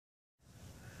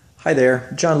Hi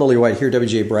there, John Lillywhite here,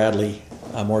 W.J. Bradley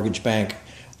Mortgage Bank.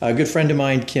 A good friend of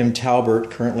mine, Kim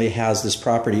Talbert, currently has this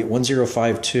property at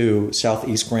 1052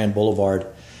 Southeast Grand Boulevard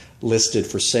listed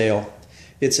for sale.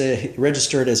 It's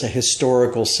registered as a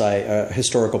historical site,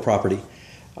 historical property.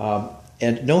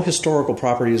 And no historical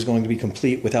property is going to be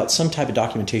complete without some type of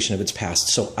documentation of its past.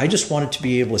 So I just wanted to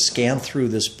be able to scan through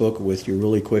this book with you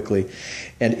really quickly.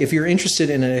 And if you're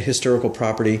interested in a historical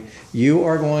property, you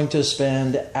are going to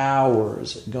spend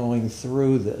hours going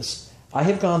through this. I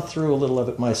have gone through a little of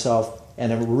it myself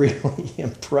and am really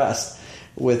impressed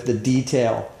with the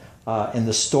detail and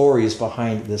the stories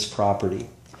behind this property.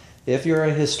 If you're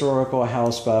a historical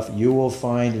house buff, you will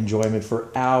find enjoyment for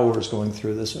hours going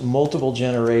through this, multiple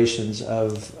generations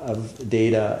of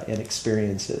data and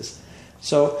experiences.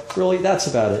 So really, that's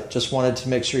about it. Just wanted to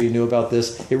make sure you knew about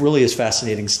this. It really is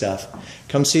fascinating stuff.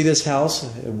 Come see this house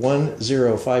at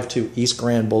 1052 East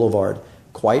Grand Boulevard.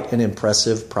 Quite an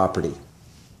impressive property.